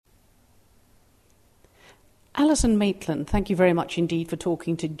Alison Maitland, thank you very much indeed for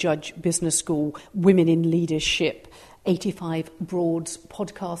talking to Judge Business School Women in Leadership 85 Broads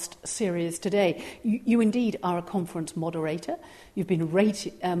podcast series today. You indeed are a conference moderator. You've been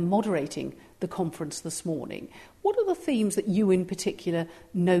moderating the conference this morning. What are the themes that you in particular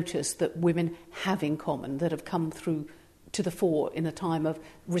notice that women have in common that have come through to the fore in a time of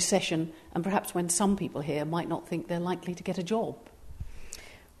recession and perhaps when some people here might not think they're likely to get a job?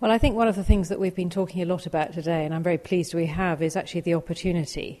 Well, I think one of the things that we've been talking a lot about today, and I'm very pleased we have, is actually the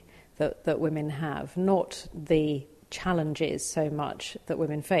opportunity that women have, not the challenges so much that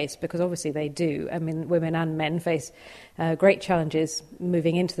women face, because obviously they do. I mean, women and men face great challenges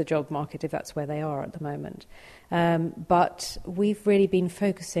moving into the job market if that's where they are at the moment. But we've really been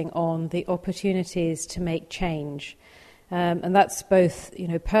focusing on the opportunities to make change. And that's both,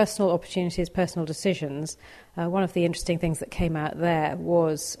 personal opportunities, personal decisions. One of the interesting things that came out there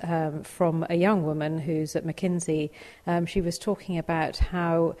was from a young woman who's at McKinsey. She was talking about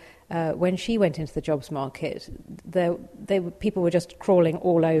how when she went into the jobs market, people were just crawling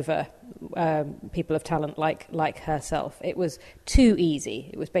all over people of talent like herself. It was too easy.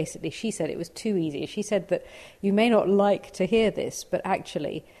 It was basically, she said it was too easy. She said that you may not like to hear this, but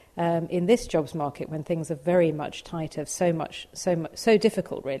actually in this jobs market, when things are very much tighter, so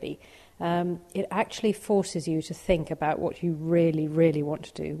difficult really, it actually forces you to think about what you really, really want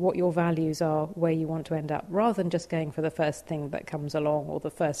to do, what your values are, where you want to end up, rather than just going for the first thing that comes along or the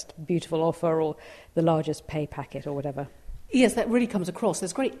first beautiful offer or the largest pay packet or whatever. Yes, that really comes across.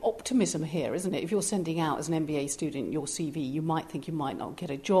 There's great optimism here, isn't it? If you're sending out as an MBA student your CV, you might think you might not get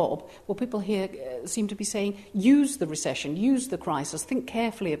a job. Well, people here seem to be saying, use the recession, use the crisis, think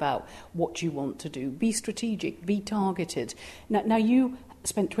carefully about what you want to do, be strategic, be targeted. Now you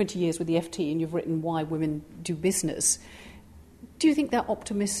spent 20 years with the FT and you've written Why Women Do Business. Do you think that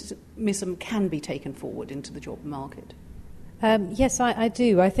optimism can be taken forward into the job market? Yes, I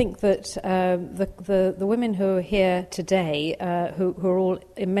do. I think that the women who are here today, who are all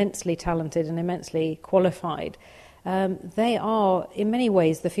immensely talented and immensely qualified, they are in many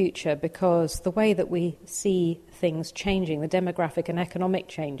ways the future, because the way that we see things changing, the demographic and economic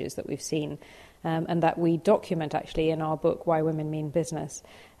changes that we've seen, and that we document actually in our book, Why Women Mean Business,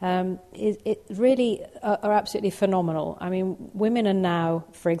 it really are absolutely phenomenal. I mean, women are now,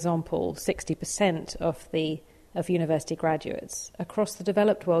 for example, 60% of university graduates across the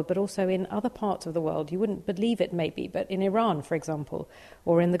developed world, but also in other parts of the world. You wouldn't believe it maybe, but in Iran, for example,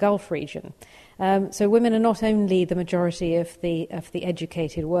 or in the Gulf region. So women are not only the majority of the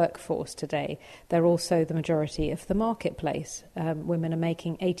educated workforce today, they're also the majority of the marketplace. Women are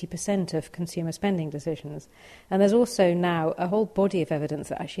making 80% of consumer spending decisions. And there's also now a whole body of evidence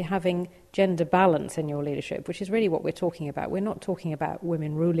that actually having gender balance in your leadership, which is really what we're talking about. We're not talking about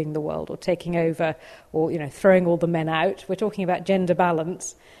women ruling the world or taking over or, throwing all the men out. We're talking about gender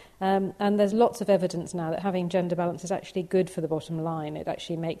balance. And there's lots of evidence now that having gender balance is actually good for the bottom line. It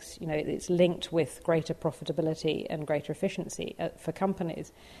actually makes, it's linked with greater profitability and greater efficiency for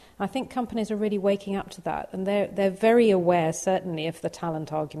companies. I think companies are really waking up to that, and they're very aware, certainly, of the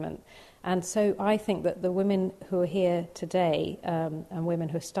talent argument. And so I think that the women who are here today and women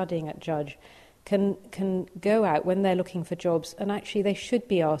who are studying at Judge can go out when they're looking for jobs, and actually they should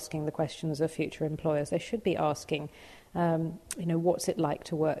be asking the questions of future employers. They should be asking, what's it like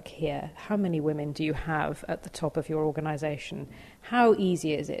to work here? How many women do you have at the top of your organisation? How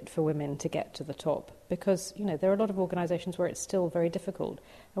easy is it for women to get to the top? Because, there are a lot of organisations where it's still very difficult,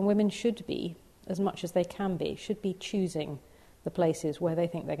 and women should be, as much as they can be, should be choosing the places where they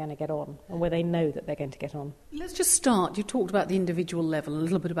think they're going to get on and where they know that they're going to get on. Let's just start. You talked about the individual level and a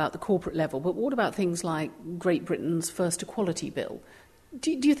little bit about the corporate level, but what about things like Great Britain's First Equality Bill?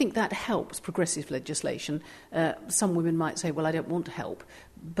 Do you think that helps progressive legislation? Some women might say, well, I don't want to help,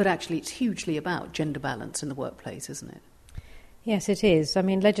 but actually it's hugely about gender balance in the workplace, isn't it? Yes, it is. I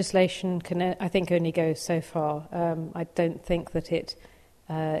mean, legislation can, I think, only go so far. I don't think that it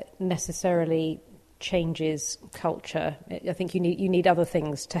necessarily changes culture. I think you need other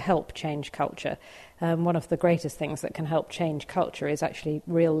things to help change culture. One of the greatest things that can help change culture is actually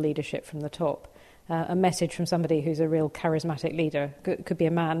real leadership from the top. A message from somebody who's a real charismatic leader. Could be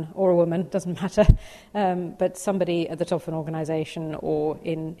a man or a woman, doesn't matter, but somebody at the top of an organisation or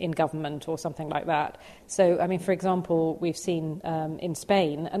in government or something like that. So, I mean, for example, we've seen in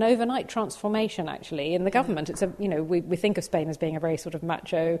Spain an overnight transformation, actually, in the government. It's we think of Spain as being a very sort of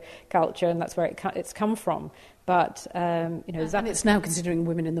macho culture, and that's where it's come from. But, and it's now considering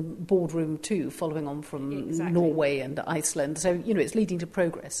women in the boardroom too, following on from exactly. Norway and Iceland. So, it's leading to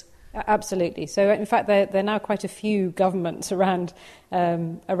progress. Absolutely. So, in fact, there are now quite a few governments around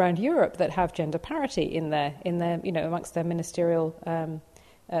Europe that have gender parity in their amongst their ministerial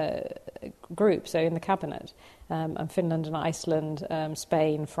group. So, in the cabinet, and Finland and Iceland,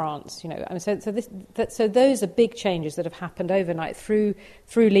 Spain, France. So those are big changes that have happened overnight through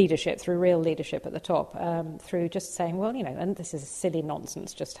leadership, through real leadership at the top, through just saying, well, and this is silly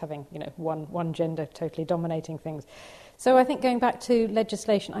nonsense, just having one gender totally dominating things. So I think going back to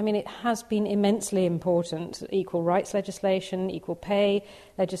legislation, it has been immensely important. Equal rights legislation, equal pay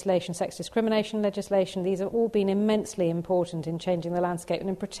legislation, sex discrimination legislation, these have all been immensely important in changing the landscape and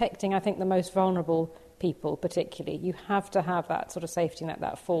in protecting, I think, the most vulnerable people particularly. You have to have that sort of safety net,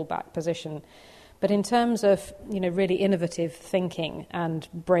 that fallback position. But in terms of, really innovative thinking and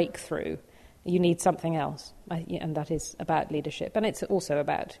breakthrough, you need something else, and that is about leadership. And it's also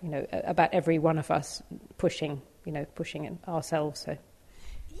about, about every one of us pushing it ourselves. So,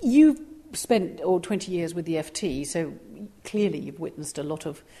 you've spent 20 years with the FT, so clearly you've witnessed a lot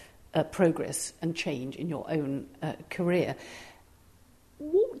of progress and change in your own career.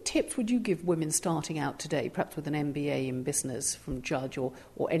 What tips would you give women starting out today, perhaps with an MBA in business from Judge or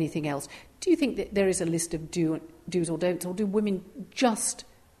anything else? Do you think that there is a list of do's or don'ts, or do women just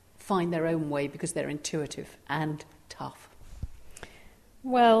find their own way because they're intuitive and tough?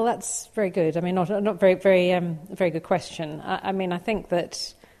 Well, that's very good. Not very good question. I think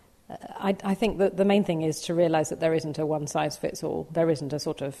that the main thing is to realise that there isn't a one-size-fits-all. There isn't a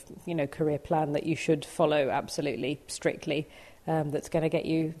sort of career plan that you should follow absolutely strictly that's going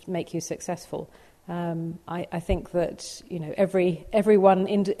to make you successful. I think that everyone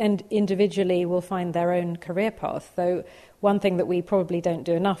individually will find their own career path. Though one thing that we probably don't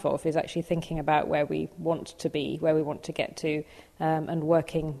do enough of is actually thinking about where we want to be, where we want to get to, and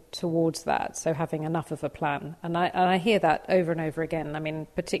working towards that. So having enough of a plan. And I hear that over and over again.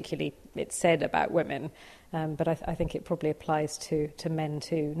 Particularly it's said about women, but I think it probably applies to men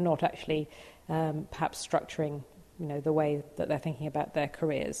too. Not actually perhaps structuring the way that they're thinking about their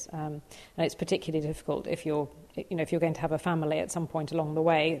careers, and it's particularly difficult if you're going to have a family at some point along the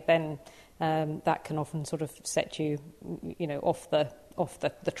way. Then that can often sort of set you, off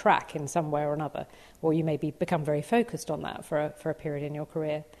the track in some way or another, or you maybe become very focused on that for a period in your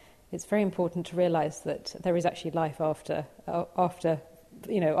career. It's very important to realise that there is actually life after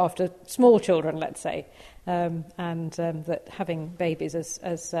small children, let's say, and that having babies,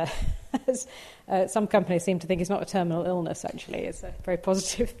 as some companies seem to think, is not a terminal illness. Actually, it's a very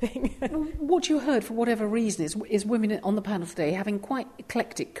positive thing. What you heard, for whatever reason, is women on the panel today having quite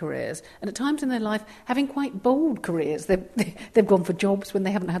eclectic careers, and at times in their life having quite bold careers. They've gone for jobs when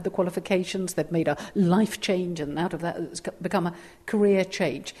they haven't had the qualifications. They've made a life change, and out of that it's become a career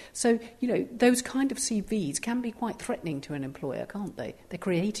change. So those kind of CVs can be quite threatening to an employer, can't they? They're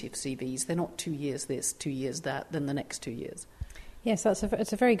creative CVs. They're not 2 years this, 2 years that, then the next 2 years. Yes,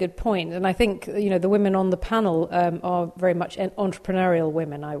 it's a very good point. And I think, the women on the panel are very much entrepreneurial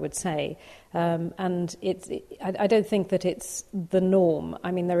women, I would say. And I don't think that it's the norm.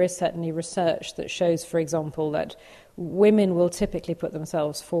 There is certainly research that shows, for example, that women will typically put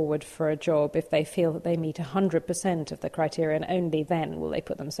themselves forward for a job if they feel that they meet 100% of the criteria, and only then will they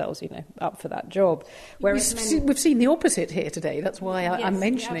put themselves, up for that job. Whereas we've seen the opposite here today. That's why I'm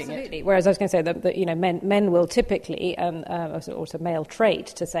mentioning it. Whereas I was going to say that men will typically, also a male trait,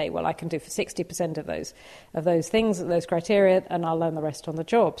 to say, well, I can do for 60% of those things, those criteria, and I'll learn the rest on the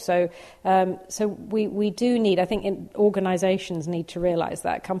job. So we do need, I think, organisations need to realise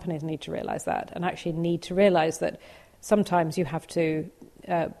that, companies need to realise that, and actually need to realise that sometimes you have to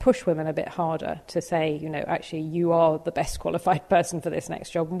push women a bit harder to say, actually, you are the best qualified person for this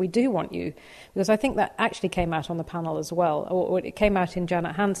next job, and we do want you. Because I think that actually came out on the panel as well, or it came out in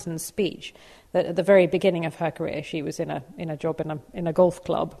Janet Hansen's speech, that at the very beginning of her career, she was in a job in a golf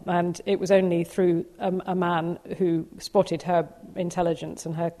club, and it was only through a man who spotted her intelligence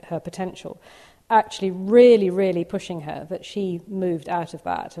and her potential, actually really, really pushing her, that she moved out of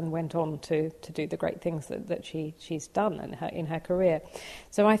that and went on to do the great things that she's done in her career.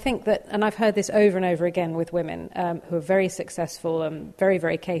 So I think that, and I've heard this over and over again with women who are very successful and very,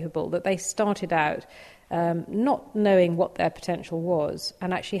 very capable, that they started out not knowing what their potential was,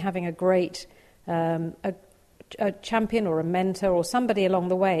 and actually having a great a champion or a mentor or somebody along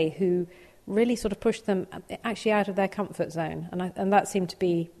the way who really sort of pushed them actually out of their comfort zone, and that seemed to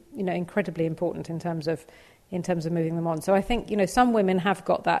be incredibly important in terms of moving them on. So I think some women have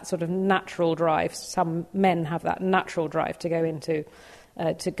got that sort of natural drive. Some men have that natural drive to go into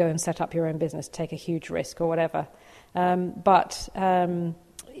to go and set up your own business, take a huge risk or whatever. But for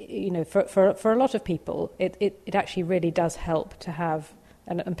a lot of people, it actually really does help to have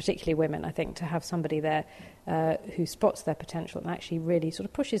and particularly women, I think, to have somebody there who spots their potential and actually really sort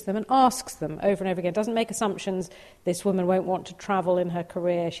of pushes them and asks them over and over again, doesn't make assumptions. This woman won't want to travel in her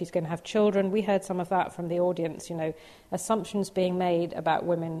career, she's going to have children. We heard some of that from the audience, assumptions being made about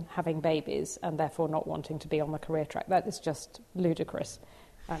women having babies and therefore not wanting to be on the career track. That is just ludicrous.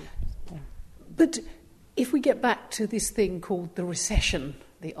 But if we get back to this thing called the recession,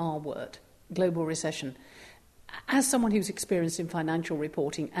 the R word, global recession, as someone who's experienced in financial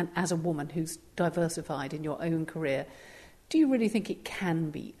reporting and as a woman who's diversified in your own career, do you really think it can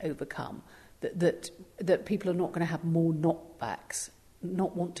be overcome? That people are not going to have more knockbacks,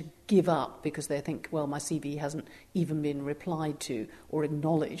 not want to give up because they think, well, my CV hasn't even been replied to or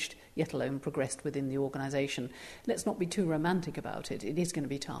acknowledged, yet alone progressed within the organisation. Let's not be too romantic about it. It is going to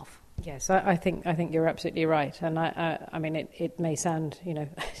be tough. Yes, I think you're absolutely right, and I mean it may sound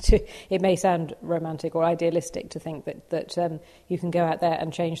it may sound romantic or idealistic to think that you can go out there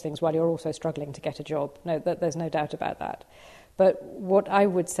and change things while you're also struggling to get a job. No, there's no doubt about that. But what I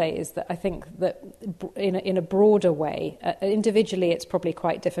would say is that I think that in a broader way, individually it's probably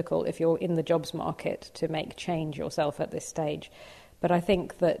quite difficult if you're in the jobs market to make change yourself at this stage. But I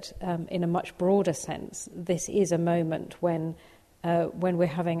think that in a much broader sense, this is a moment when we're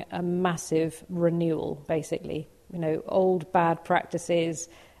having a massive renewal, basically. Old bad practices,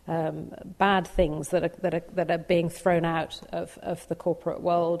 bad things that are being thrown out of the corporate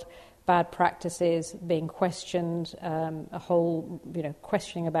world, bad practices being questioned, a whole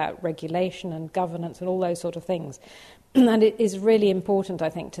questioning about regulation and governance and all those sort of things. And it is really important,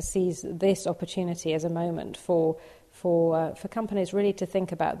 I think, to seize this opportunity as a moment for companies really to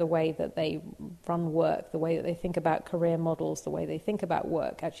think about the way that they run work, the way that they think about career models, the way they think about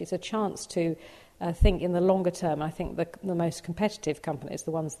work. Actually, it's a chance to think in the longer term. I think the most competitive companies,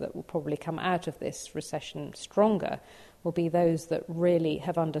 the ones that will probably come out of this recession stronger, will be those that really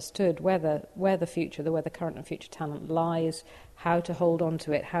have understood where the current and future talent lies, how to hold on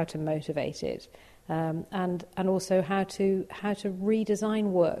to it, how to motivate it. And also how to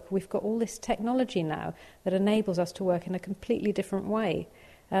redesign work. We've got all this technology now that enables us to work in a completely different way,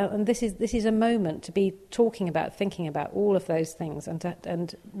 and this is a moment to be talking about, thinking about all of those things,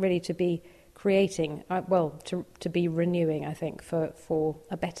 and really to be creating, to be renewing, I think, for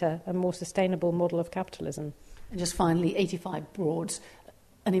a better and more sustainable model of capitalism. And just finally, 85 Broads,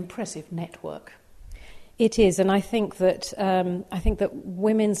 an impressive network. It is, and I think that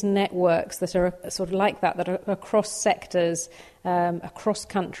women's networks that are sort of like that are across sectors, across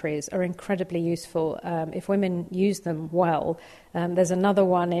countries, are incredibly useful if women use them well. There's another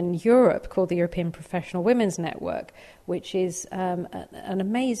one in Europe called the European Professional Women's Network, which is an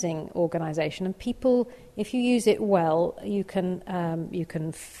amazing organisation. And people, if you use it well, you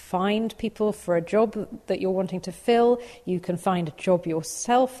can find people for a job that you're wanting to fill. You can find a job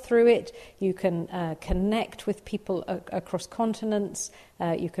yourself through it. You can connect with people across continents.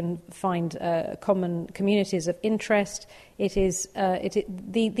 You can find common communities of interest.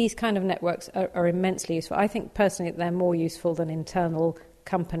 These kind of networks are immensely useful. I think personally that they're more useful than internal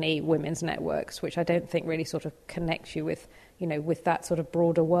company women's networks, which I don't think really sort of connects you with that sort of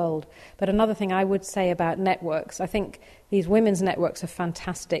broader world. But another thing I would say about networks, I think these women's networks are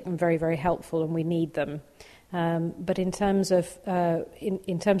fantastic and very, very helpful, and we need them. But in terms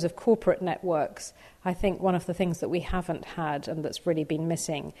of corporate networks, I think one of the things that we haven't had and that's really been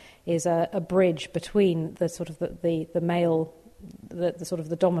missing is a bridge between the sort of the male, the sort of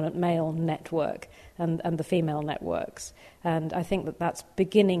the dominant male network and the female networks. And I think that's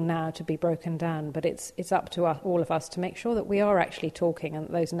beginning now to be broken down. But it's up to all of us to make sure that we are actually talking and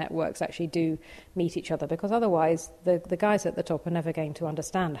that those networks actually do meet each other, because otherwise the guys at the top are never going to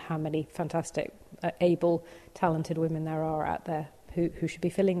understand how many fantastic, able, talented women there are out there who should be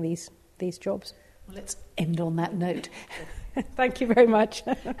filling these jobs. Well, let's end on that note. Thank you very much.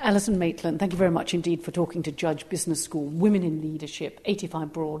 Alison Maitland, thank you very much indeed for talking to Judge Business School Women in Leadership,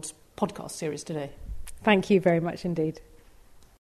 85 Broads podcast series today. Thank you very much indeed.